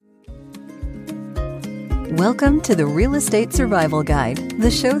Welcome to the Real Estate Survival Guide, the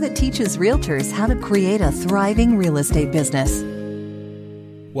show that teaches realtors how to create a thriving real estate business.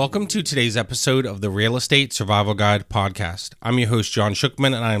 Welcome to today's episode of the Real Estate Survival Guide podcast. I'm your host, John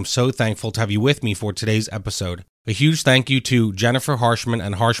Shookman, and I am so thankful to have you with me for today's episode. A huge thank you to Jennifer Harshman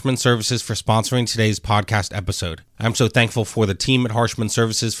and Harshman Services for sponsoring today's podcast episode. I'm so thankful for the team at Harshman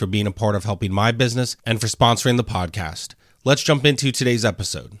Services for being a part of helping my business and for sponsoring the podcast. Let's jump into today's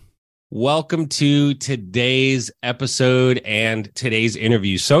episode. Welcome to today's episode and today's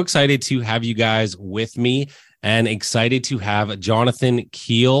interview. So excited to have you guys with me and excited to have Jonathan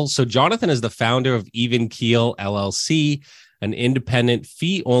Keel. So Jonathan is the founder of Even Keel LLC, an independent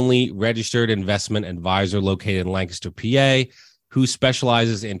fee-only registered investment advisor located in Lancaster, PA, who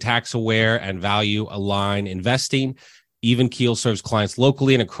specializes in tax-aware and value-aligned investing. Even Keel serves clients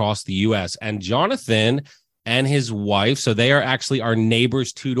locally and across the U.S. And Jonathan and his wife, so they are actually our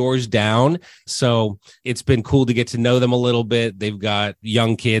neighbors 2 doors down. So it's been cool to get to know them a little bit. They've got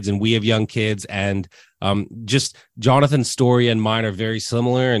young kids and we have young kids, and just Jonathan's story and mine are very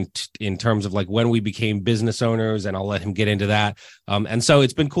similar in terms of like when we became business owners, and I'll let him get into that. And so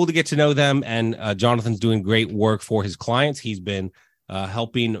it's been cool to get to know them, and Jonathan's doing great work for his clients. He's been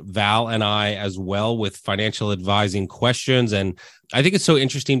helping Val and I as well with financial advising questions. And I think it's so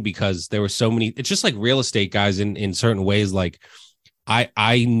interesting because there were so many, it's just like real estate guys in certain ways. Like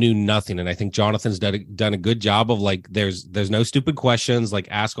I knew nothing. And I think Jonathan's done a good job of like, there's no stupid questions, like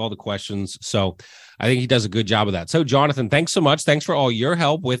ask all the questions. So I think he does a good job of that. So Jonathan, thanks so much. Thanks for all your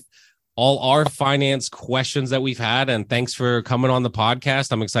help with all our finance questions that we've had. And thanks for coming on the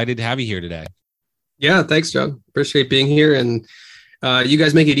podcast. I'm excited to have you here today. Yeah, thanks, John. Appreciate being here. And you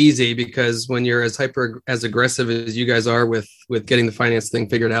guys make it easy because when you're as aggressive as you guys are with getting the finance thing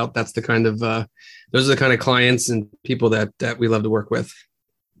figured out, that's the kind of those are the kind of clients and people that we love to work with.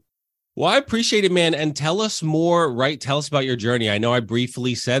 Well, I appreciate it, man. And tell us more, right? Tell us about your journey. I know I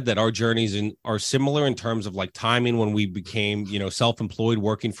briefly said that our journeys are similar in terms of like timing when we became, self-employed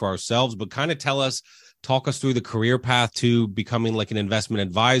working for ourselves, but kind of talk us through the career path to becoming like an investment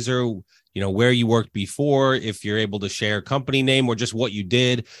advisor, where you worked before, if you're able to share a company name or just what you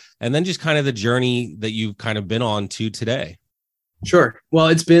did, and then just kind of the journey that you've kind of been on to today. Sure. Well,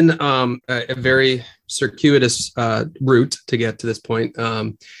 it's been a very circuitous route to get to this point.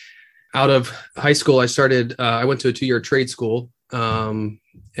 Out of high school, I went to a 2-year trade school, and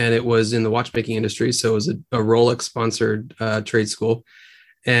it was in the watchmaking industry. So it was a Rolex sponsored trade school.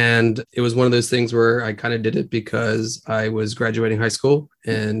 And it was one of those things where I kind of did it because I was graduating high school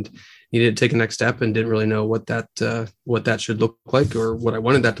and needed to take a next step and didn't really know what that should look like or what I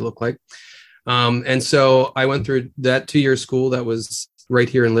wanted that to look like. And so I went through that 2-year school that was right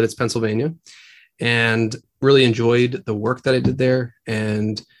here in Lititz, Pennsylvania, and really enjoyed the work that I did there,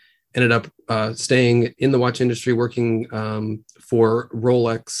 and ended up staying in the watch industry, working for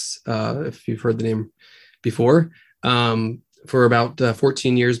Rolex, if you've heard the name before, for about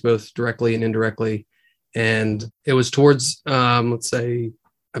 14 years, both directly and indirectly. And it was towards,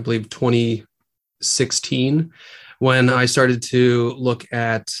 I believe 2016 when I started to look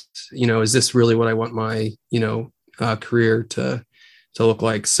at, is this really what I want my, career to look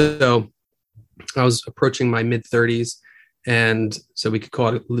like? So I was approaching my mid 30s, and so we could call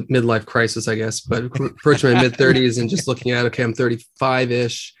it a midlife crisis, I guess, but approaching my mid 30s and just looking at, okay, I'm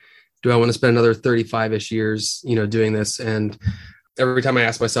 35-ish. Do I want to spend another 35-ish years, doing this? And every time I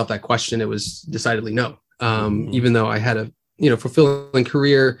asked myself that question, it was decidedly no. Even though I had a, fulfilling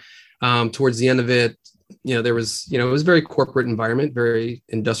career, towards the end of it, there was, it was a very corporate environment, very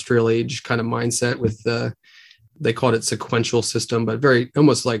industrial age kind of mindset with, they called it sequential system, but very,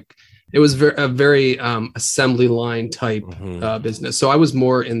 almost like it was a very assembly line type business. So I was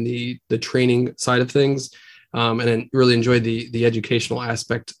more in the training side of things, and then really enjoyed the educational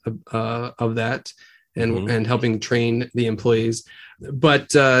aspect of that and helping train the employees. But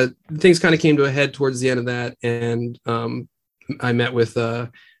things kind of came to a head towards the end of that, and I met with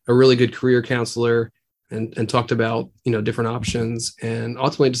a really good career counselor and talked about different options, and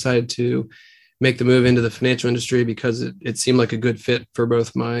ultimately decided to make the move into the financial industry because it seemed like a good fit for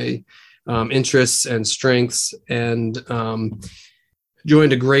both my interests and strengths, and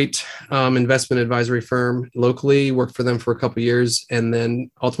joined a great investment advisory firm locally, worked for them for a couple of years, and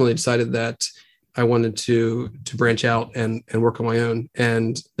then ultimately decided that I wanted to branch out and work on my own.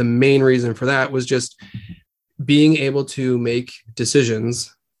 And the main reason for that was just being able to make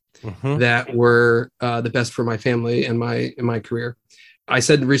decisions that were the best for my family and my career. I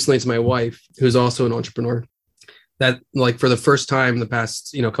said recently to my wife, who's also an entrepreneur, that like for the first time in the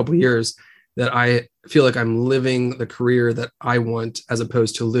past, couple of years, that I feel like I'm living the career that I want, as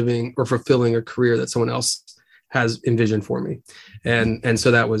opposed to living or fulfilling a career that someone else has envisioned for me. And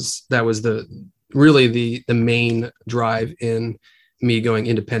so that was the really the main drive in me going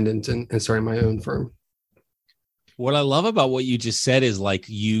independent and starting my own firm. What I love about what you just said is, like,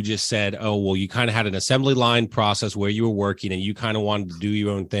 you just said, oh, well, you kind of had an assembly line process where you were working and you kind of wanted to do your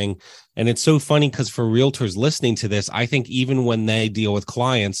own thing. And it's so funny because for realtors listening to this, I think even when they deal with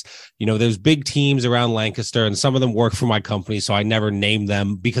clients, there's big teams around Lancaster and some of them work for my company. So I never name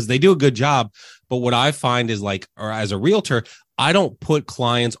them because they do a good job. But what I find is, like, or as a realtor, I don't put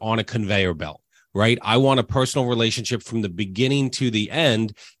clients on a conveyor belt. Right. I want a personal relationship from the beginning to the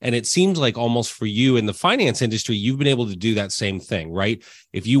end. And it seems like almost for you in the finance industry, you've been able to do that same thing, right?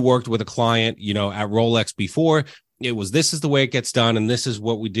 If you worked with a client, at Rolex before, it was, this is the way it gets done. And this is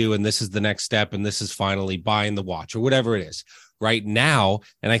what we do. And this is the next step. And this is finally buying the watch or whatever it is right now.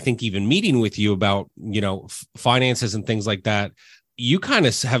 And I think even meeting with you about, finances and things like that, you kind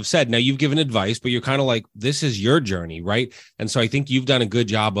of have said, now you've given advice, but you're kind of like, this is your journey. Right. And so I think you've done a good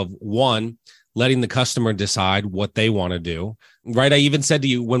job of, one, letting the customer decide what they want to do, right? I even said to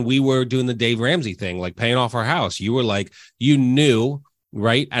you when we were doing the Dave Ramsey thing, like paying off our house, you were like, you knew,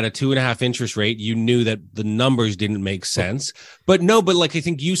 right, at a 2.5 interest rate, you knew that the numbers didn't make sense. But I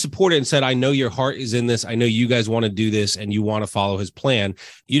think you supported and said, I know your heart is in this. I know you guys want to do this and you want to follow his plan.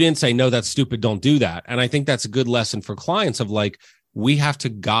 You didn't say, no, that's stupid, don't do that. And I think that's a good lesson for clients of, like, we have to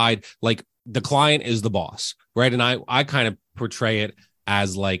guide, like, the client is the boss, right? And I kind of portray it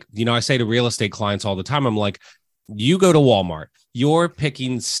as, like, I say to real estate clients all the time, I'm like, you go to Walmart, you're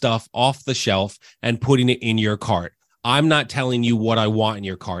picking stuff off the shelf and putting it in your cart. I'm not telling you what I want in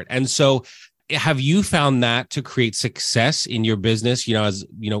your cart. And so have you found that to create success in your business, as,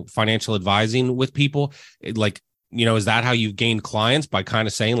 financial advising with people? Like, is that how you've gained clients, by kind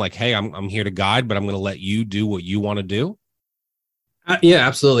of saying, like, hey, I'm here to guide, but I'm going to let you do what you want to do? Yeah,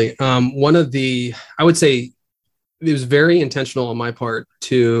 absolutely. I would say, it was very intentional on my part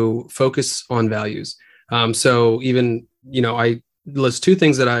to focus on values. So even, I list two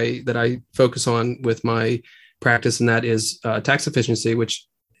things that I focus on with my practice, and that is tax efficiency, which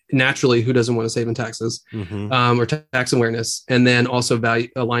naturally, who doesn't want to save in taxes, or tax awareness, and then also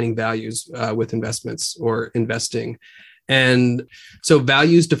aligning values with investments or investing. And so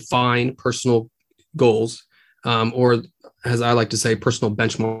values define personal goals, or as I like to say, personal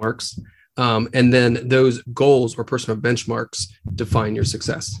benchmarks. And then those goals or personal benchmarks define your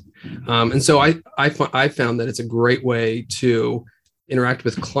success. And so I found that it's a great way to interact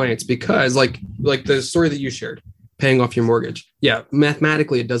with clients, because like the story that you shared, paying off your mortgage. Yeah,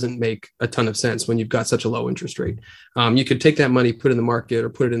 mathematically, it doesn't make a ton of sense when you've got such a low interest rate. You could take that money, put it in the market or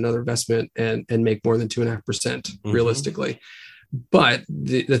put it in another investment and make more than 2.5% realistically. But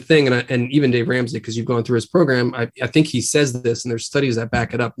the thing, and even Dave Ramsey, because you've gone through his program, I think he says this, and there's studies that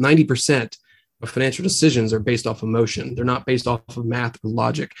back it up. 90% of financial decisions are based off emotion. They're not based off of math or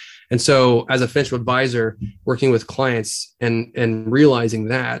logic. And so as a financial advisor working with clients and realizing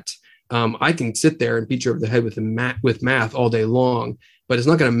that, I can sit there and beat you over the head with math all day long, but it's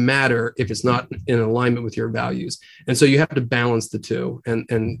not going to matter if it's not in alignment with your values. And so you have to balance the two.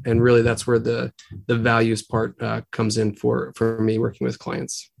 And really that's where the values part comes in for me working with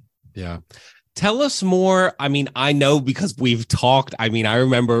clients. Yeah. Tell us more. I mean, I know because we've talked. I mean, I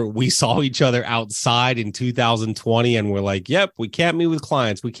remember we saw each other outside in 2020 and we're like, yep, we can't meet with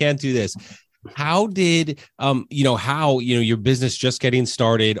clients. We can't do this. How did, your business just getting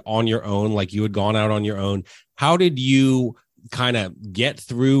started on your own, like you had gone out on your own. How did you kind of get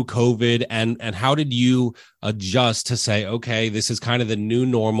through COVID and how did you adjust to say, okay, this is kind of the new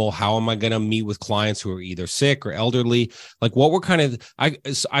normal. How am I going to meet with clients who are either sick or elderly? Like what were kind of,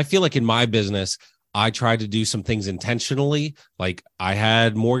 I feel like in my business, I tried to do some things intentionally. Like I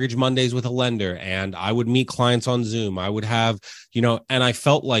had mortgage Mondays with a lender and I would meet clients on Zoom. I would have, and I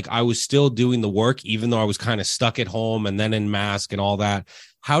felt like I was still doing the work, even though I was kind of stuck at home and then in mask and all that.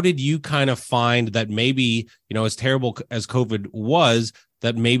 How did you kind of find that maybe, as terrible as COVID was,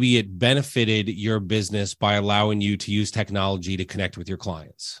 that maybe it benefited your business by allowing you to use technology to connect with your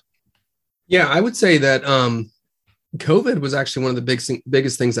clients? Yeah, I would say that COVID was actually one of the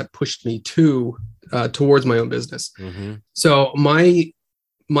biggest things that pushed me towards my own business. Mm-hmm. So my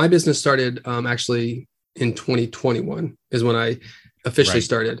business started actually in 2021 is when I officially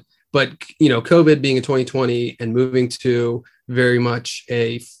started. But, COVID being in 2020 and moving to very much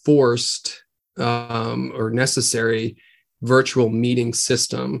a forced or necessary virtual meeting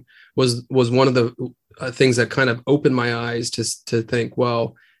system was one of the things that kind of opened my eyes to think,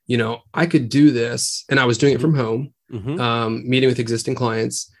 well, I could do this. And I was doing it from home, meeting with existing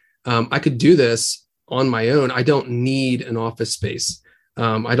clients. I could do this on my own. I don't need an office space.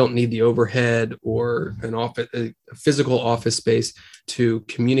 I don't need the overhead or a physical office space to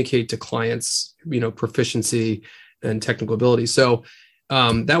communicate to clients, proficiency and technical ability. So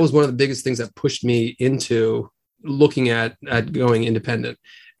that was one of the biggest things that pushed me into looking at going independent.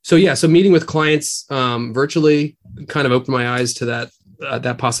 So meeting with clients virtually kind of opened my eyes to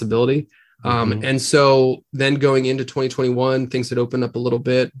that possibility. And so then going into 2021, things had opened up a little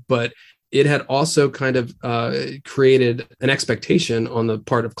bit, but it had also kind of created an expectation on the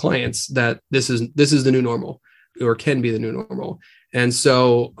part of clients that this is the new normal, or can be the new normal. And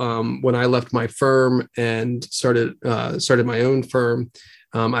so when I left my firm and started my own firm,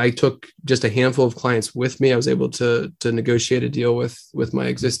 I took just a handful of clients with me. I was able to negotiate a deal with my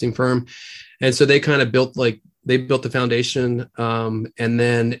existing firm, and so they kind of built the foundation, and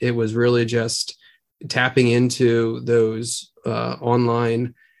then it was really just tapping into those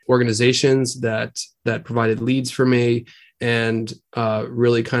online organizations that provided leads for me, and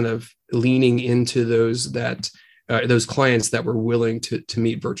really kind of leaning into those clients that were willing to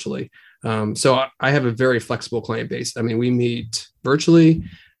meet virtually. So I have a very flexible client base. I mean, we meet virtually.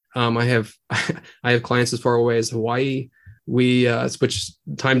 I have clients as far away as Hawaii. Which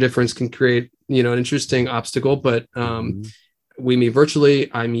time difference can create, an interesting obstacle, but we meet virtually.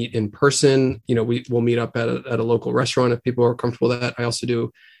 I meet in person. We'll meet up at a local restaurant if people are comfortable with that. I also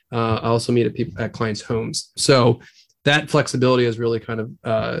do. I also meet at clients' homes. So that flexibility has really kind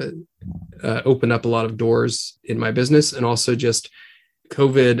of opened up a lot of doors in my business, and also just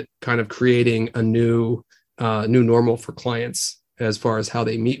COVID kind of creating a new normal for clients as far as how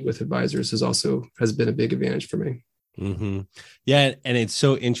they meet with advisors has been a big advantage for me. Mm-hmm. Yeah. And it's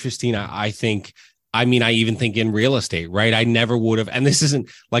so interesting. I even think in real estate, right? I never would have, and this isn't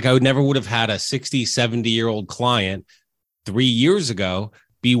like I never would have had a 60, 70-year-old client 3 years ago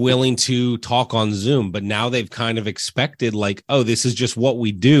be willing to talk on Zoom, but now they've kind of expected like, oh, this is just what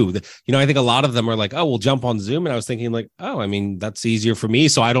we do. I think a lot of them are like, oh, we'll jump on Zoom. And I was thinking like, oh, I mean, that's easier for me.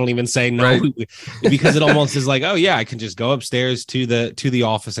 So I don't even say no, right. Because it almost is like, oh yeah, I can just go upstairs to the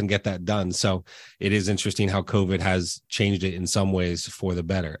office and get that done. So it is interesting how COVID has changed it in some ways for the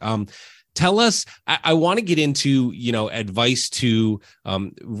better. Tell us, I want to get into, advice to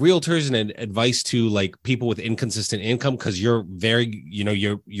realtors and advice to like people with inconsistent income, because you're very,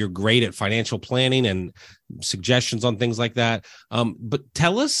 you're great at financial planning and suggestions on things like that. But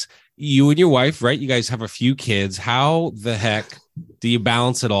tell us, you and your wife, right? You guys have a few kids. How the heck do you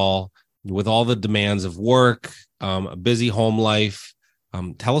balance it all with all the demands of work, a busy home life?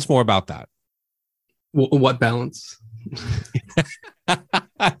 Tell us more about that. What balance?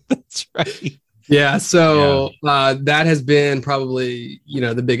 That's right. Yeah. So that has been probably,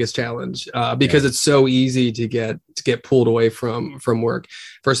 the biggest challenge because it's so easy to get pulled away from work.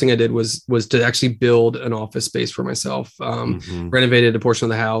 First thing I did was to actually build an office space for myself, renovated a portion of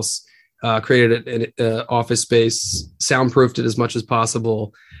the house, created an office space, soundproofed it as much as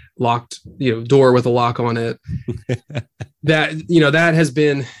possible, locked, door with a lock on it. That has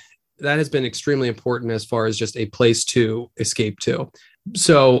been extremely important as far as just a place to escape to.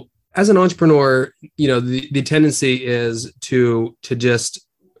 So as an entrepreneur, the tendency is to just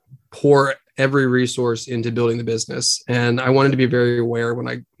pour every resource into building the business. And I wanted to be very aware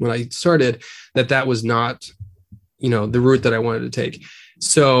when I started that was not, the route that I wanted to take.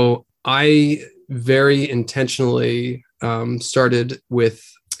 So I very intentionally started with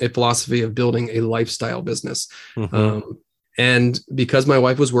a philosophy of building a lifestyle business. And because my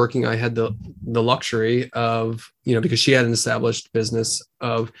wife was working, I had the luxury of, because she had an established business,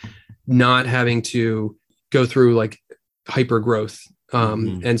 of not having to go through like hyper growth.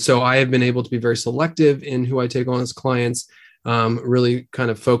 And so I have been able to be very selective in who I take on as clients, really kind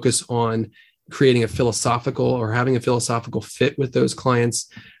of focus on creating a philosophical or having a philosophical fit with those clients,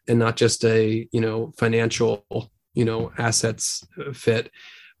 and not just a, financial, assets fit.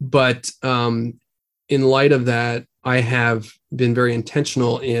 But in light of that, I have been very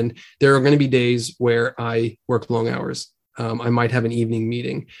intentional in there are going to be days where I work long hours. I might have an evening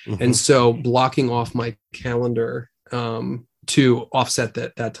meeting. And so blocking off my calendar to offset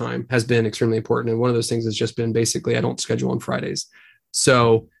that time has been extremely important. And one of those things has just been basically I don't schedule on Fridays.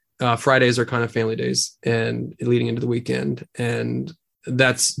 So Fridays are kind of family days and leading into the weekend. And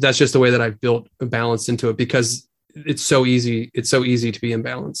that's just the way that I've built a balance into it, because it's so easy to be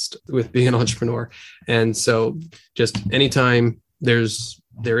imbalanced with being an entrepreneur. And so just anytime there is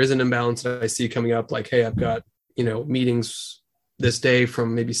an imbalance that I see coming up, like, hey, I've got, meetings this day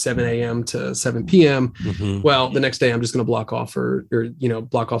from maybe 7 a.m. to 7 p.m. Well, the next day I'm just going to block off or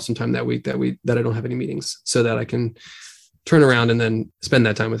block off some time that week that I don't have any meetings, so that I can turn around and then spend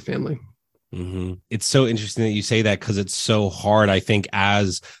that time with family. Mm-hmm. It's so interesting that you say that, because it's so hard. I think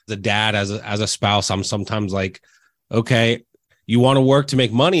as the dad, as a spouse, I'm sometimes like, okay, you want to work to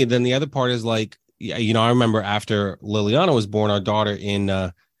make money. Then the other part is like, you know, I remember after Liliana was born, our daughter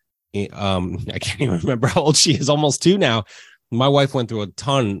I can't even remember how old she is, almost 2 now. My wife went through a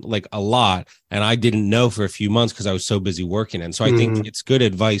ton, like a lot, and I didn't know for a few months because I was so busy working. And so I think it's good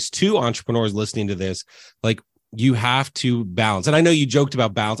advice to entrepreneurs listening to this. Like, you have to balance. And I know you joked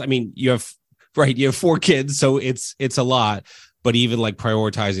about balance. I mean, you have 4 kids, so it's a lot, but even like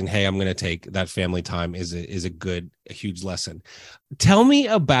prioritizing, hey, I'm going to take that family time is a huge lesson. Tell me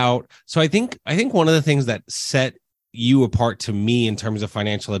about, so I think one of the things that set you apart to me in terms of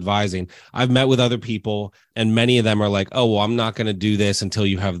financial advising, I've met with other people and many of them are like, oh, well, I'm not going to do this until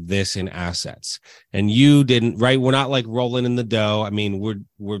you have this in assets. And you didn't, right? We're not like rolling in the dough. I mean,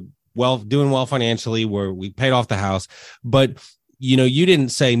 we're doing well financially, we paid off the house, but you know, you didn't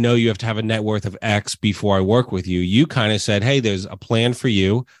say, no, you have to have a net worth of X before I work with you. You kind of said, hey, there's a plan for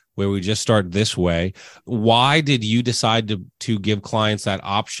you where we just start this way. Why did you decide to give clients that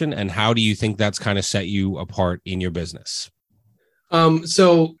option? And how do you think that's kind of set you apart in your business?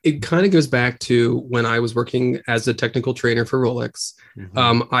 So it kind of goes back to when I was working as a technical trainer for Rolex.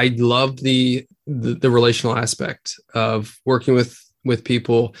 I loved the relational aspect of working with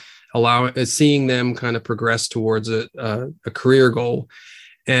people, seeing them kind of progress towards a career goal.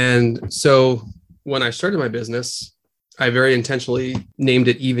 And so when I started my business, I very intentionally named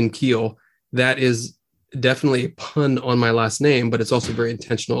it Even Keel. That is definitely a pun on my last name, but it's also very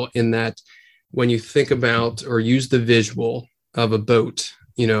intentional in that when you think about or use the visual of a boat,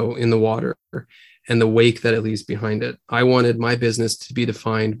 you know, in the water and the wake that it leaves behind it, I wanted my business to be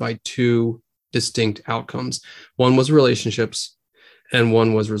defined by 2 distinct outcomes. One was relationships and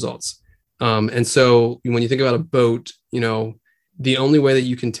one was results. And so when you think about a boat, you know, the only way that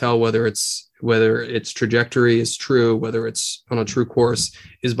you can tell whether its trajectory is true, whether it's on a true course,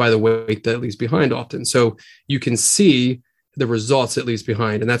 is by the wake that it leaves behind often. So you can see the results it leaves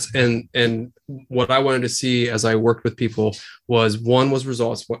behind. And what I wanted to see as I worked with people was 1 was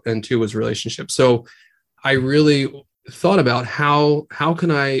results and 2 was relationships. So I really thought about how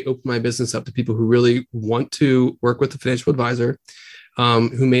can I open my business up to people who really want to work with a financial advisor,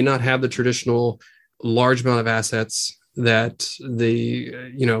 who may not have the traditional large amount of assets that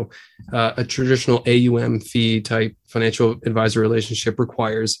a traditional AUM fee type financial advisor relationship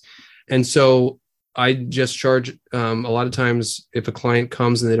requires. And so I just charge, a lot of times if a client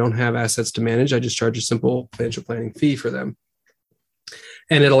comes and they don't have assets to manage, I just charge a simple financial planning fee for them.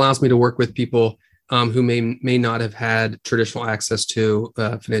 And it allows me to work with people who may not have had traditional access to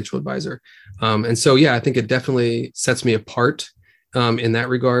a financial advisor. And so, yeah, I think it definitely sets me apart in that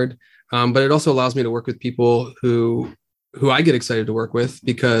regard. But it also allows me to work with people who I get excited to work with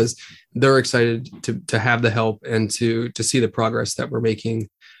because they're excited to have the help and to see the progress that we're making.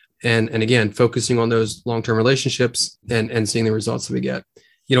 And again, focusing on those long-term relationships and seeing the results that we get.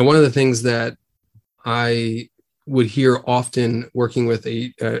 You know, one of the things that I would hear often working with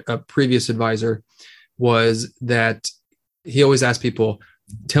a previous advisor was that he always asked people,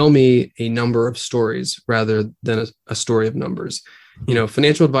 tell me a number of stories rather than a story of numbers. You know,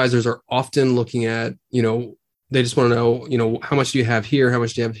 financial advisors are often looking at, you know, they just want to know, you know, how much do you have here? How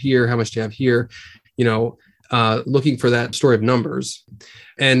much do you have here? How much do you have here? You know, looking for that story of numbers.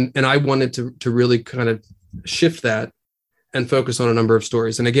 And I wanted to really kind of shift that and focus on a number of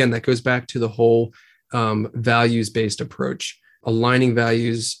stories. And again, that goes back to the whole values-based approach, aligning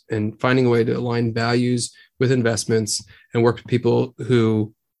values and finding a way to align values with investments and work with people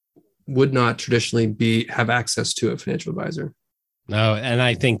who would not traditionally have access to a financial advisor. No, and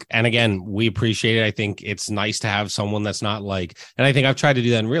I think, and again, we appreciate it. I think it's nice to have someone that's not like, and I think I've tried to do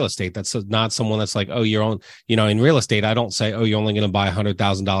that in real estate. That's not someone that's like, oh, you're on, you know, in real estate, I don't say, oh, you're only going to buy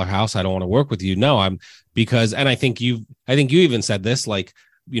 $100,000 house. I don't want to work with you. No, and I think you even said this, like,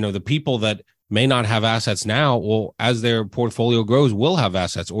 you know, the people that may not have assets now, well, as their portfolio grows, will have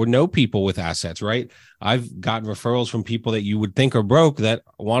assets, or know people with assets, right? I've gotten referrals from people that you would think are broke that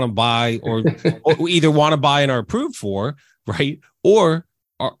want to buy or either want to buy and are approved for, right? Or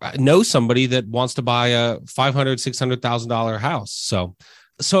know somebody that wants to buy a $500,000, $600,000 house.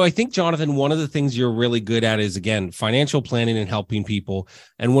 So I think, Jonathan, one of the things you're really good at is, again, financial planning and helping people.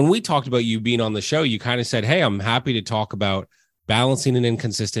 And when we talked about you being on the show, you kind of said, hey, I'm happy to talk about balancing an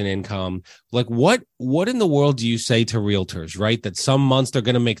inconsistent income. Like what in the world do you say to realtors, right? That some months they're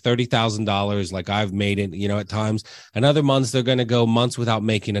going to make $30,000 like I've made it, you know, at times, and other months they're going to go months without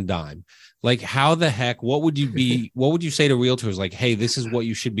making a dime. Like, how the heck, what would you say to realtors? Like, hey, this is what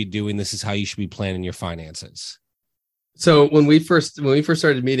you should be doing. This is how you should be planning your finances. So when we first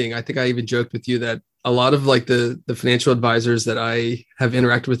started meeting, I think I even joked with you that a lot of like the financial advisors that I have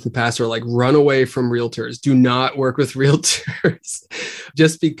interacted with in the past are like, run away from realtors. Do not work with realtors,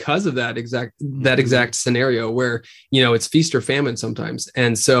 just because of that exact scenario where, you know, it's feast or famine sometimes.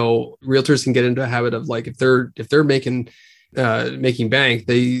 And so realtors can get into a habit of like, if they're making bank,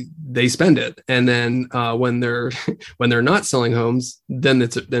 they spend it, and then when they're not selling homes, then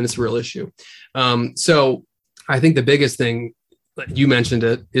it's a real issue. So I think the biggest thing, you mentioned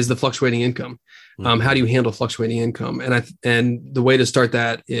it, is the fluctuating income. How do you handle fluctuating income? And the way to start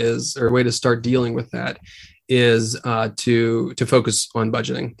that is, or way to start dealing with that is to focus on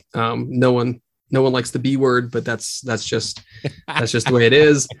budgeting. No one likes the B word, but that's just the way it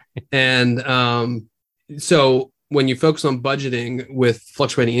is. And so when you focus on budgeting with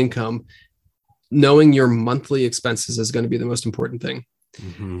fluctuating income, knowing your monthly expenses is going to be the most important thing.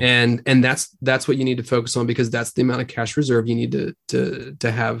 Mm-hmm. And that's what you need to focus on, because that's the amount of cash reserve you need to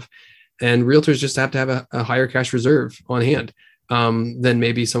have. And realtors just have to have a higher cash reserve on hand than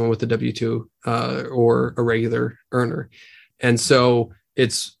maybe someone with a W-2 or a regular earner. And so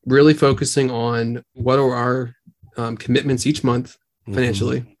it's really focusing on what are our commitments each month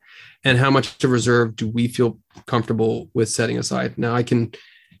financially, mm-hmm. and how much of reserve do we feel comfortable with setting aside. Now I can,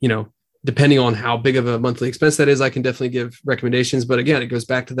 you know, depending on how big of a monthly expense that is, I can definitely give recommendations. But again, it goes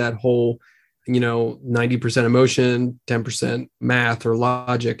back to that whole, you know, 90% emotion, 10% math or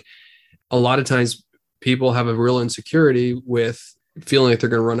logic. A lot of times people have a real insecurity with feeling like they're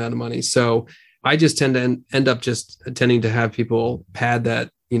going to run out of money. So I just tend to end up just tending to have people pad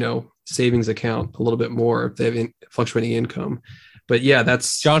that, you know, savings account a little bit more if they have fluctuating income. But yeah,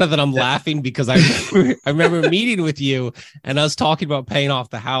 that's Jonathan. I'm laughing because I remember meeting with you and us talking about paying off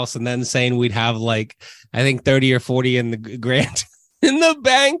the house, and then saying we'd have like, I think 30 or 40 in the grant in the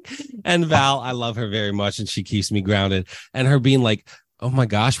bank. And Val, I love her very much, and she keeps me grounded. And her being like, oh my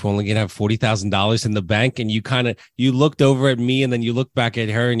gosh, we're only gonna have $40,000 in the bank. And you looked over at me, and then you looked back at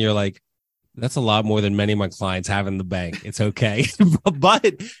her, and you're like, that's a lot more than many of my clients have in the bank. It's okay.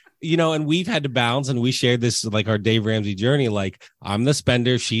 But you know, and we've had to balance, and we shared this like our Dave Ramsey journey. Like, I'm the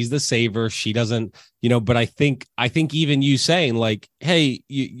spender, she's the saver. She doesn't, you know, but I think even you saying like, hey,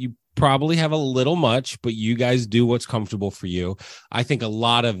 you probably have a little much, but you guys do what's comfortable for you. I think a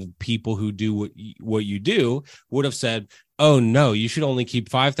lot of people who do what you do would have said, oh no, you should only keep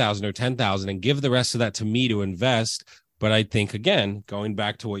 5,000 or 10,000 and give the rest of that to me to invest. But I think, again, going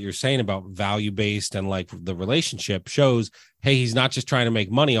back to what you're saying about value-based and like the relationship shows, hey, he's not just trying to make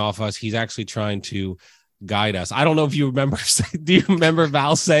money off us. He's actually trying to guide us. I don't know if you remember, do you remember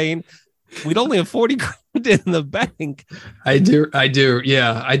Val saying, we'd only have 40 grand in the bank? I do.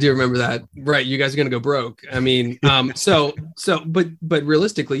 Yeah, I do remember that. Right. You guys are going to go broke. I mean, but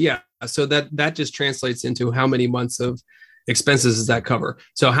realistically, yeah. So that just translates into how many months of expenses does that cover?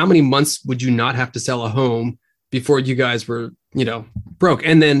 So how many months would you not have to sell a home before you guys were, you know, broke?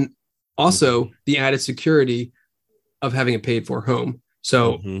 And then also the added security of having a paid for home.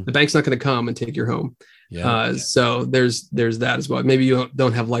 So the bank's not going to come and take your home. Yeah. So there's that as well. Maybe you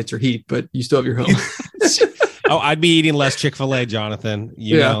don't have lights or heat, but you still have your home. Oh, I'd be eating less Chick-fil-A, Jonathan.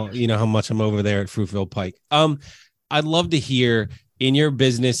 You know how much I'm over there at Fruitville Pike. I'd love to hear in your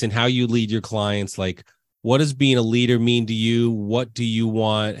business and how you lead your clients, like, what does being a leader mean to you? What do you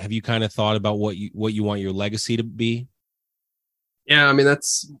want? Have you kind of thought about what you want your legacy to be? Yeah, I mean,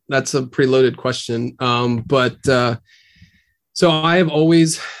 that's a pretty loaded question. So I have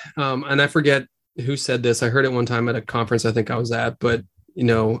always, and I forget who said this. I heard it one time at a conference I think I was at, but you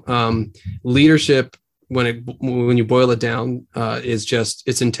know, leadership, when you boil it down, is just,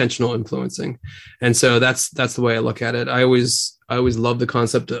 it's intentional influencing. And so that's the way I look at it. I always love the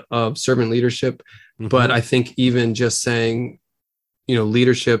concept of servant leadership, but I think even just saying, you know,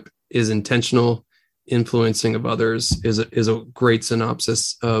 leadership is intentional influencing of others is a great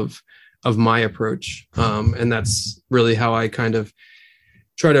synopsis of my approach. And that's really how I kind of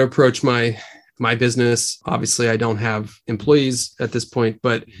try to approach my business. Obviously I don't have employees at this point,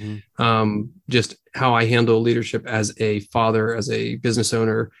 but just how I handle leadership as a father, as a business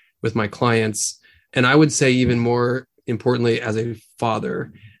owner with my clients. And I would say even more importantly, as a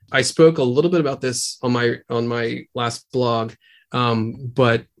father. I spoke a little bit about this on my last blog.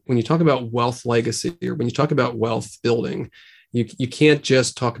 But when you talk about wealth legacy, or when you talk about wealth building, you can't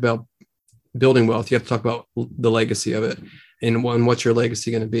just talk about building wealth. You have to talk about the legacy of it and what's your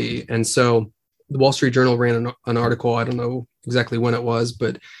legacy going to be. And so the Wall Street Journal ran an article, I don't know exactly when it was,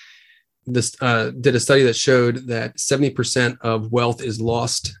 but this did a study that showed that 70% of wealth is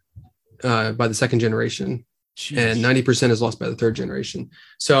lost by the second generation. Jeez. And 90% is lost by the third generation.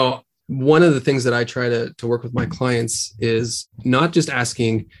 So one of the things that I try to work with my clients is not just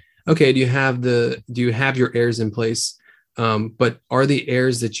asking, okay, do you have your heirs in place? But are the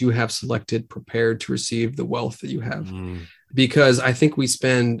heirs that you have selected prepared to receive the wealth that you have? Because I think we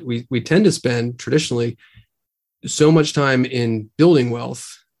tend to spend traditionally so much time in building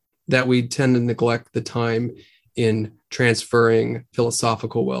wealth that we tend to neglect the time in transferring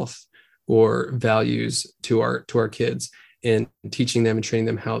philosophical wealth or values to our kids and teaching them and training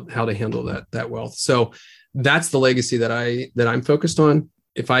them how to handle that wealth. So that's the legacy that I'm focused on.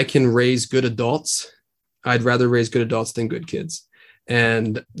 If I can raise good adults, I'd rather raise good adults than good kids.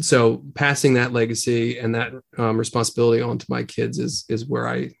 And so passing that legacy and that responsibility on to my kids is where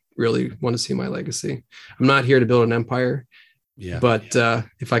I really want to see my legacy. I'm not here to build an empire, but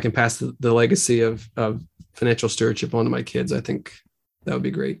if I can pass the legacy of financial stewardship on to my kids, I think that would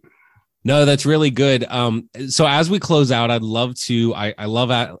be great. No, that's really good. So as we close out, I'd love to, I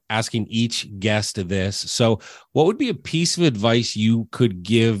love asking each guest this. So what would be a piece of advice you could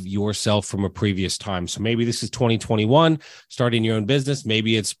give yourself from a previous time? So maybe this is 2021, starting your own business.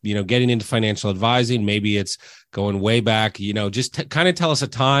 Maybe it's, getting into financial advising. Maybe it's going way back, just kind of tell us a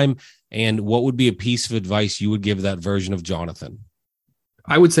time, and what would be a piece of advice you would give that version of Jonathan?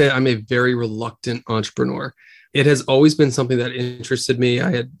 I would say I'm a very reluctant entrepreneur. It has always been something that interested me.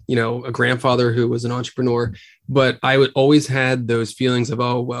 I had, a grandfather who was an entrepreneur, but I would always had those feelings of,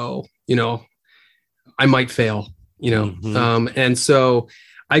 oh, well, I might fail, and so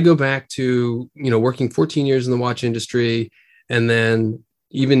I go back to, working 14 years in the watch industry. And then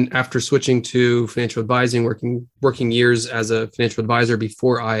even after switching to financial advising, working years as a financial advisor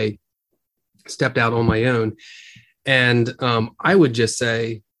before I stepped out on my own. And I would just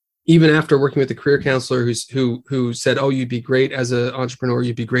say, even after working with a career counselor who said, oh, you'd be great as an entrepreneur,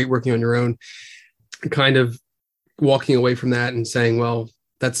 you'd be great working on your own, kind of walking away from that and saying, well,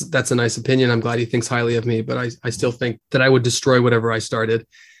 that's a nice opinion. I'm glad he thinks highly of me, but I still think that I would destroy whatever I started.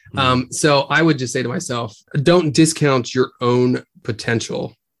 So I would just say to myself, don't discount your own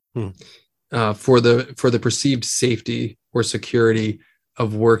potential for the perceived safety or security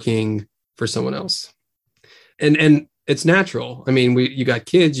of working for someone else. And it's natural. I mean, you got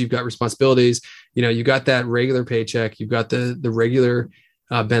kids, you've got responsibilities, you got that regular paycheck, you've got the regular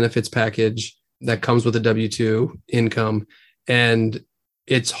benefits package that comes with a W-2 income. And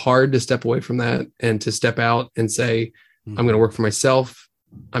it's hard to step away from that and to step out and say, I'm going to work for myself.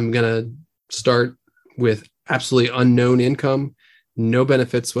 I'm going to start with absolutely unknown income, no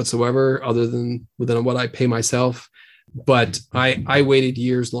benefits whatsoever other than what I pay myself. But I waited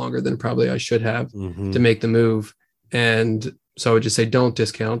years longer than probably I should have to make the move. And so I would just say, don't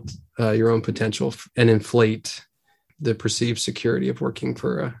discount your own potential and inflate the perceived security of working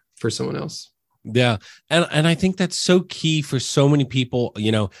for someone else. Yeah. And I think that's so key for so many people.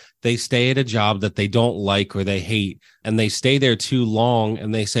 They stay at a job that they don't like or they hate, and they stay there too long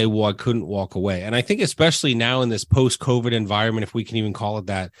and they say, well, I couldn't walk away. And I think especially now in this post-COVID environment, if we can even call it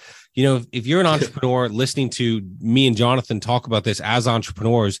that, if you're an entrepreneur listening to me and Jonathan talk about this as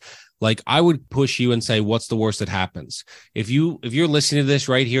entrepreneurs, like, I would push you and say, what's the worst that happens? If you're listening to this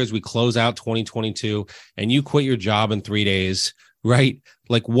right here as we close out 2022 and you quit your job in 3 days, right?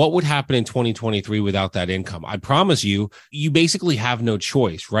 Like, what would happen in 2023 without that income? I promise you basically have no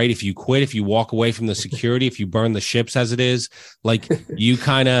choice, right? If you quit, if you walk away from the security, if you burn the ships as it is, like, you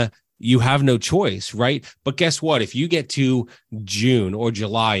have no choice, right? But guess what? If you get to June or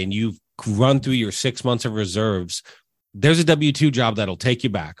July and you've run through your 6 months of reserves, there's a W-2 job that'll take you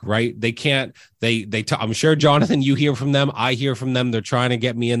back, right? They can't, I'm sure, Jonathan, you hear from them. I hear from them. They're trying to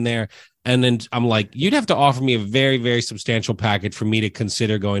get me in there. And then I'm like, you'd have to offer me a very, very substantial package for me to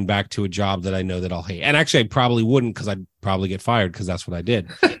consider going back to a job that I know that I'll hate. And actually, I probably wouldn't, because I'd probably get fired, because that's what I did.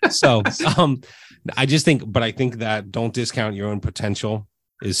 So I think that don't discount your own potential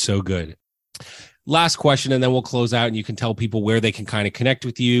is so good. Last question, and then we'll close out, and you can tell people where they can kind of connect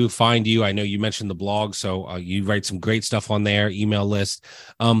with you, find you. I know you mentioned the blog, so you write some great stuff on there, email list.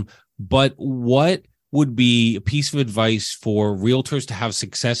 But what would be a piece of advice for realtors to have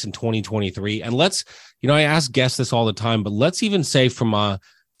success in 2023? And let's, I ask guests this all the time, but let's even say from a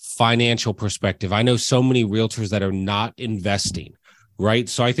financial perspective, I know so many realtors that are not investing, right?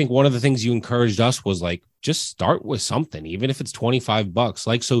 So I think one of the things you encouraged us was like, just start with something, even if it's $25.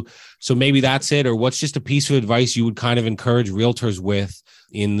 Like, so maybe that's it. Or what's just a piece of advice you would kind of encourage realtors with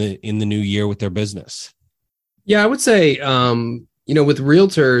in the new year with their business? Yeah, I would say, with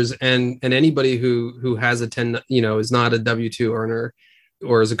realtors and anybody who has is not a W-2 earner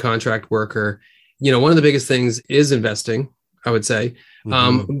or is a contract worker, one of the biggest things is investing. I would say.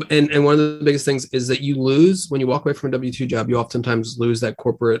 Mm-hmm. And one of the biggest things is that you lose when you walk away from a W-2 job. You oftentimes lose that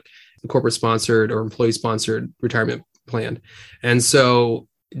corporate sponsored or employee sponsored retirement plan. And so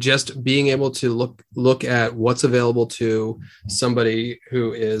just being able to look at what's available to somebody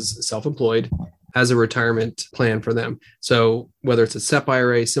who is self-employed as a retirement plan for them. So whether it's a SEP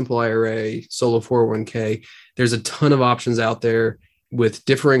IRA, simple IRA, solo 401k, there's a ton of options out there with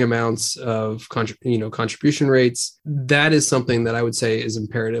differing amounts of contribution rates. That is something that I would say is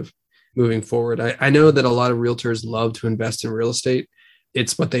imperative moving forward. I know that a lot of realtors love to invest in real estate.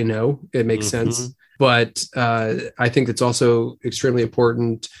 It's what they know. It makes sense. But I think it's also extremely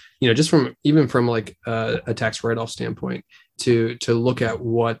important, just from like a tax write-off standpoint, to look at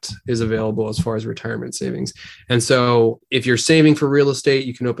what is available as far as retirement savings. And so if you're saving for real estate,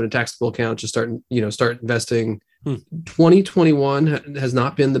 you can open a taxable account, just start investing. 2021 has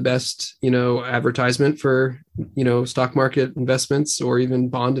not been the best, advertisement for, stock market investments or even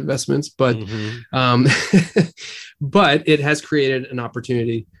bond investments, but, but it has created an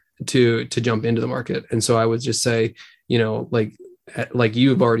opportunity to jump into the market. And so I would just say, like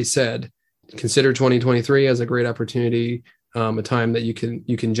you've already said, consider 2023 as a great opportunity, a time that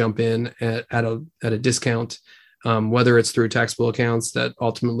you can jump in at a discount, whether it's through taxable accounts that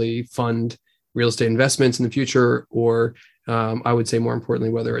ultimately fund real estate investments in the future, or I would say more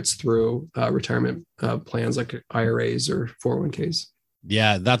importantly, whether it's through retirement plans like IRAs or 401ks.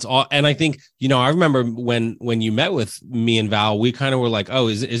 Yeah, that's all. And I think, I remember when you met with me and Val, we kind of were like, oh,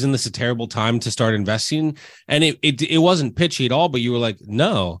 isn't this a terrible time to start investing? And it wasn't pitchy at all, but you were like,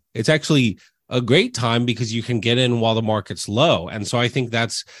 no, it's actually a great time because you can get in while the market's low. And so I think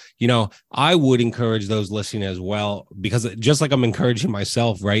that's, I would encourage those listening as well, because just like I'm encouraging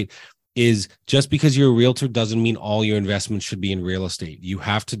myself, right? Is just because you're a realtor doesn't mean all your investments should be in real estate. You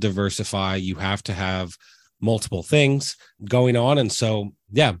have to diversify. You have to have multiple things going on. And so,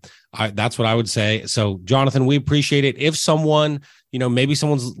 yeah, that's what I would say. So, Jonathan, we appreciate it. If someone, maybe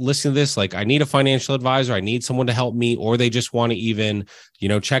someone's listening to this, like, I need a financial advisor, I need someone to help me, or they just want to even,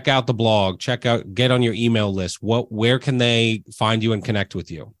 check out the blog, get on your email list, where can they find you and connect with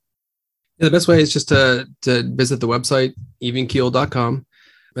you? Yeah, the best way is just to visit the website, evenkiel.com.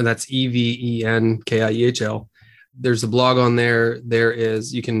 And that's EVENKIEHL. There's a blog on there. There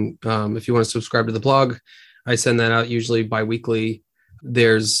is, you can, if you want to subscribe to the blog, I send that out usually bi-weekly.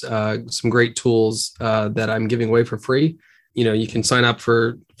 There's some great tools that I'm giving away for free. You can sign up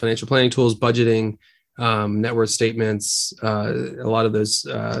for financial planning tools, budgeting, net worth statements, a lot of those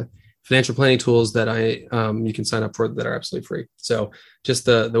financial planning tools that you can sign up for that are absolutely free. So just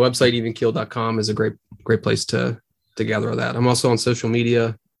the website, evenkiel.com, is a great place to gather that. I'm also on social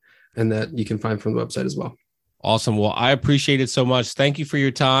media, and that you can find from the website as well. Awesome. Well, I appreciate it so much. Thank you for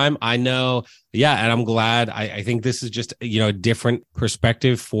your time. I know, and I'm glad. I think this is just, a different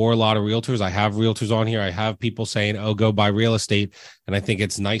perspective for a lot of realtors. I have realtors on here. I have people saying, oh, go buy real estate. And I think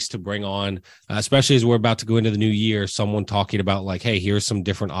it's nice to bring on, especially as we're about to go into the new year, someone talking about like, hey, here's some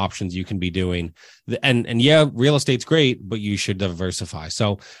different options you can be doing. And yeah, real estate's great, but you should diversify.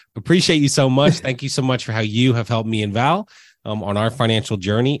 So appreciate you so much. Thank you so much for how you have helped me and Val on our financial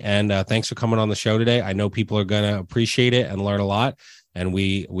journey. And thanks for coming on the show today. I know people are going to appreciate it and learn a lot. And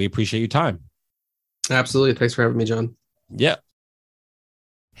we appreciate your time. Absolutely. Thanks for having me, John. Yeah.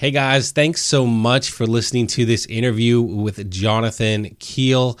 Hey guys, thanks so much for listening to this interview with Jonathan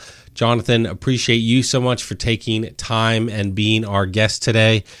Keil. Jonathan, appreciate you so much for taking time and being our guest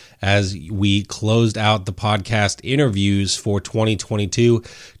today as we closed out the podcast interviews for 2022.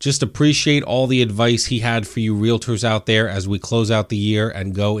 Just appreciate all the advice he had for you realtors out there as we close out the year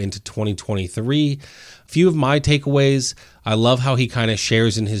and go into 2023. A few of my takeaways: I love how he kind of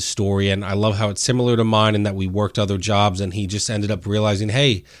shares in his story, and I love how it's similar to mine in that we worked other jobs and he just ended up realizing,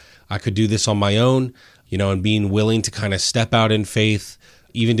 hey, I could do this on my own, and being willing to kind of step out in faith,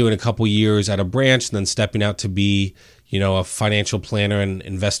 even doing a couple years at a branch and then stepping out to be, a financial planner and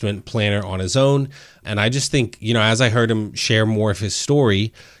investment planner on his own. And I just think, as I heard him share more of his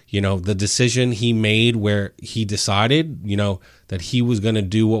story, the decision he made where he decided, that he was going to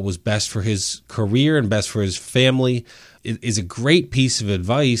do what was best for his career and best for his family is a great piece of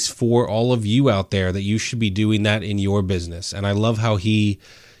advice for all of you out there, that you should be doing that in your business. And I love how he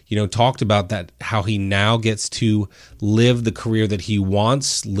talked about that, how he now gets to live the career that he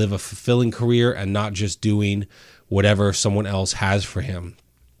wants, live a fulfilling career, and not just doing whatever someone else has for him.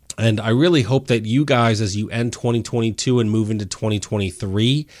 And I really hope that you guys, as you end 2022 and move into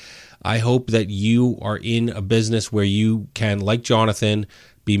 2023, I hope that you are in a business where you can, like Jonathan,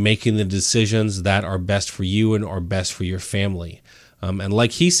 be making the decisions that are best for you and are best for your family. And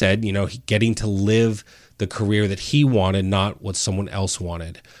like he said, getting to live the career that he wanted, not what someone else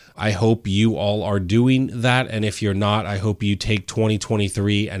wanted. I hope you all are doing that. And if you're not, I hope you take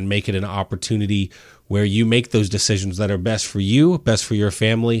 2023 and make it an opportunity where you make those decisions that are best for you, best for your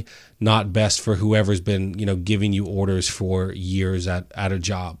family, not best for whoever's been, giving you orders for years at a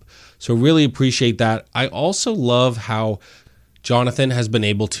job. So really appreciate that. I also love how Jonathan has been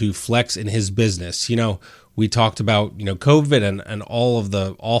able to flex in his business. We talked about, COVID and all of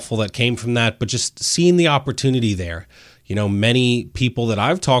the awful that came from that, but just seeing the opportunity there. Many people that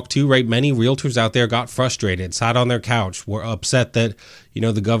I've talked to, right, many realtors out there got frustrated, sat on their couch, were upset that,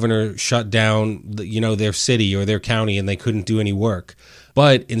 the governor shut down, their city or their county and they couldn't do any work.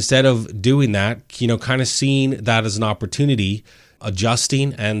 But instead of doing that, kind of seeing that as an opportunity,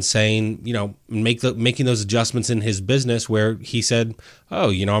 adjusting and saying, making those adjustments in his business where he said,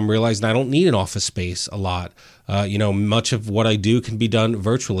 I'm realizing I don't need an office space a lot. Much of what I do can be done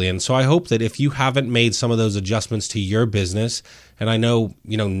virtually. And so I hope that if you haven't made some of those adjustments to your business, and I know,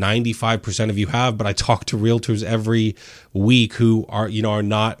 95% of you have, but I talk to realtors every week who are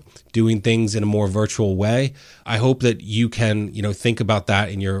not doing things in a more virtual way. I hope that you can, think about that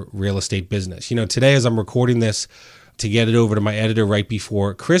in your real estate business. Today, as I'm recording this, to get it over to my editor right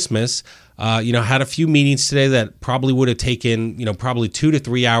before Christmas, had a few meetings today that probably would have taken, probably 2 to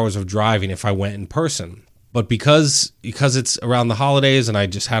 3 hours of driving if I went in person. But because it's around the holidays and I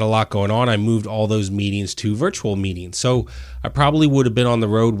just had a lot going on, I moved all those meetings to virtual meetings. So I probably would have been on the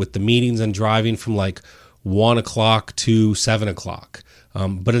road with the meetings and driving from like 1 o'clock to 7 o'clock.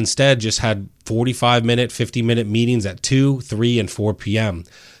 But instead just had 45-minute, 50-minute meetings at 2, 3, and 4 p.m.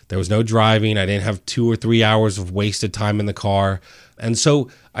 There was no driving. I didn't have 2 or 3 hours of wasted time in the car. And so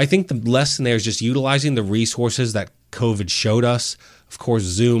I think the lesson there is just utilizing the resources that COVID showed us. Of course,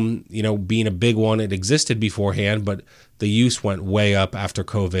 Zoom, being a big one, it existed beforehand, but the use went way up after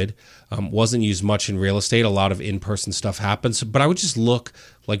COVID. Wasn't used much in real estate. A lot of in-person stuff happens. But I would just look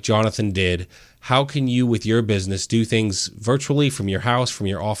like Jonathan did. How can you, with your business, do things virtually from your house, from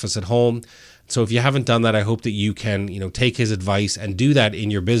your office at home? So if you haven't done that, I hope that you can, take his advice and do that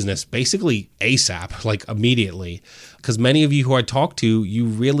in your business, basically ASAP, like immediately. Because many of you who I talk to, you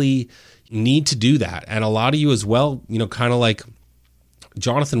really need to do that. And a lot of you as well, kind of like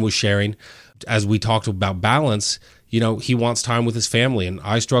Jonathan was sharing, as we talked about balance, he wants time with his family. And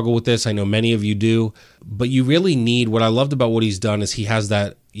I struggle with this. I know many of you do. But you really need, what I loved about what he's done is he has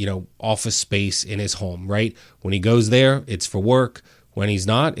that, office space in his home, right? When he goes there, it's for work. When he's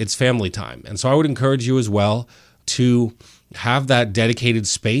not, it's family time. And so I would encourage you as well to have that dedicated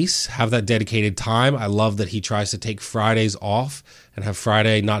space, have that dedicated time. I love that he tries to take Fridays off and have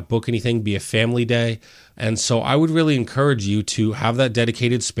Friday not book anything, be a family day. And so I would really encourage you to have that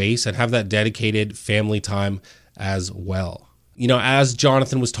dedicated space and have that dedicated family time as well. As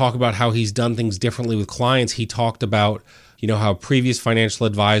Jonathan was talking about how he's done things differently with clients, he talked about, how a previous financial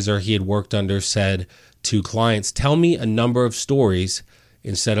advisor he had worked under said to clients, tell me a number of stories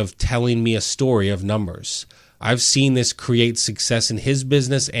instead of telling me a story of numbers. I've seen this create success in his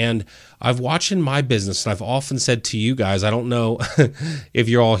business, and I've watched in my business, and I've often said to you guys, I don't know if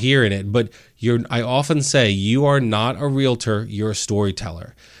you're all hearing it, but I often say you are not a realtor, you're a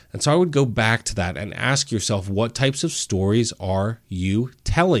storyteller. And so I would go back to that and ask yourself, what types of stories are you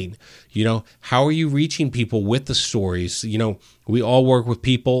telling? How are you reaching people with the stories? We all work with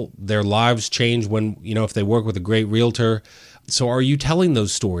people, their lives change when, if they work with a great realtor. So are you telling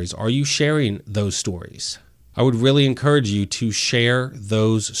those stories? Are you sharing those stories? I would really encourage you to share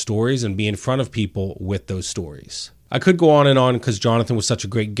those stories and be in front of people with those stories. I could go on because Jonathan was such a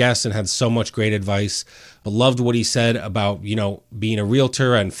great guest and had so much great advice. I loved what he said about, being a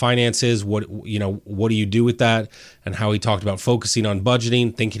realtor and finances. What do you do with that? And how he talked about focusing on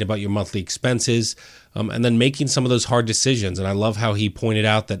budgeting, thinking about your monthly expenses, and then making some of those hard decisions. And I love how he pointed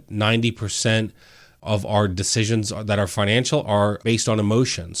out that 90% of our decisions that are financial are based on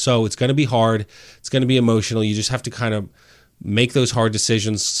emotion. So it's going to be hard. It's going to be emotional. You just have to kind of make those hard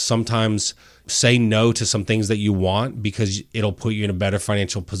decisions. Sometimes say no to some things that you want because it'll put you in a better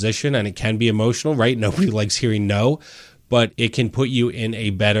financial position, and it can be emotional, right? Nobody likes hearing no, but it can put you in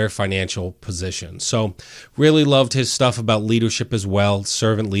a better financial position. So really loved his stuff about leadership as well,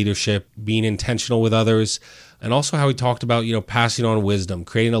 servant leadership, being intentional with others, and also how he talked about, passing on wisdom,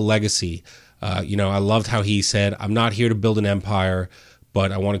 creating a legacy. I loved how he said, I'm not here to build an empire,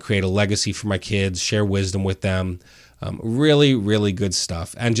 but I want to create a legacy for my kids, share wisdom with them. Really, really good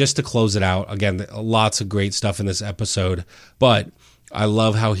stuff. And just to close it out, again, lots of great stuff in this episode, but I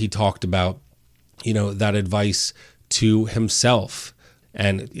love how he talked about, that advice to himself,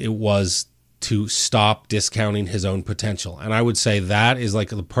 and it was to stop discounting his own potential. And I would say that is like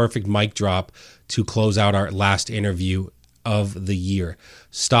the perfect mic drop to close out our last interview of the year.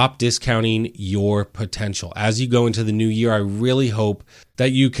 Stop discounting your potential. As you go into the new year, I really hope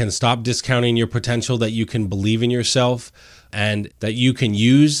that you can stop discounting your potential, that you can believe in yourself, and that you can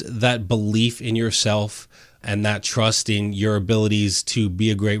use that belief in yourself and that trust in your abilities to be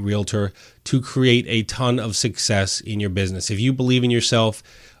a great realtor to create a ton of success in your business. If you believe in yourself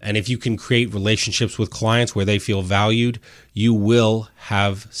and if you can create relationships with clients where they feel valued, you will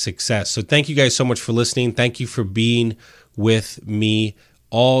have success. So thank you guys so much for listening. Thank you for being with me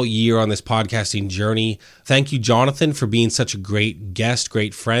all year on this podcasting journey. Thank you, Jonathan, for being such a great guest,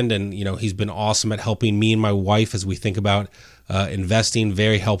 great friend. And, he's been awesome at helping me and my wife as we think about investing.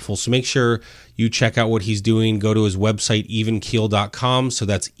 Very helpful. So make sure you check out what he's doing. Go to his website, evenkeel.com. So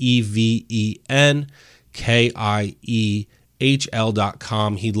that's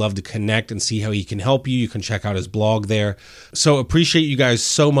EVENKIEHL.com. He'd love to connect and see how he can help you. You can check out his blog there. So appreciate you guys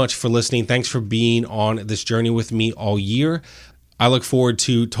so much for listening. Thanks for being on this journey with me all year. I look forward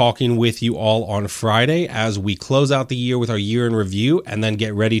to talking with you all on Friday as we close out the year with our year in review and then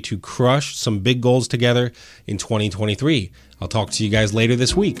get ready to crush some big goals together in 2023. I'll talk to you guys later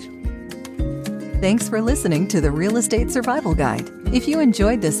this week. Thanks for listening to the Real Estate Survival Guide. If you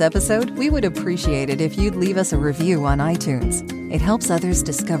enjoyed this episode, we would appreciate it if you'd leave us a review on iTunes. It helps others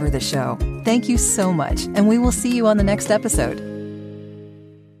discover the show. Thank you so much, and we will see you on the next episode.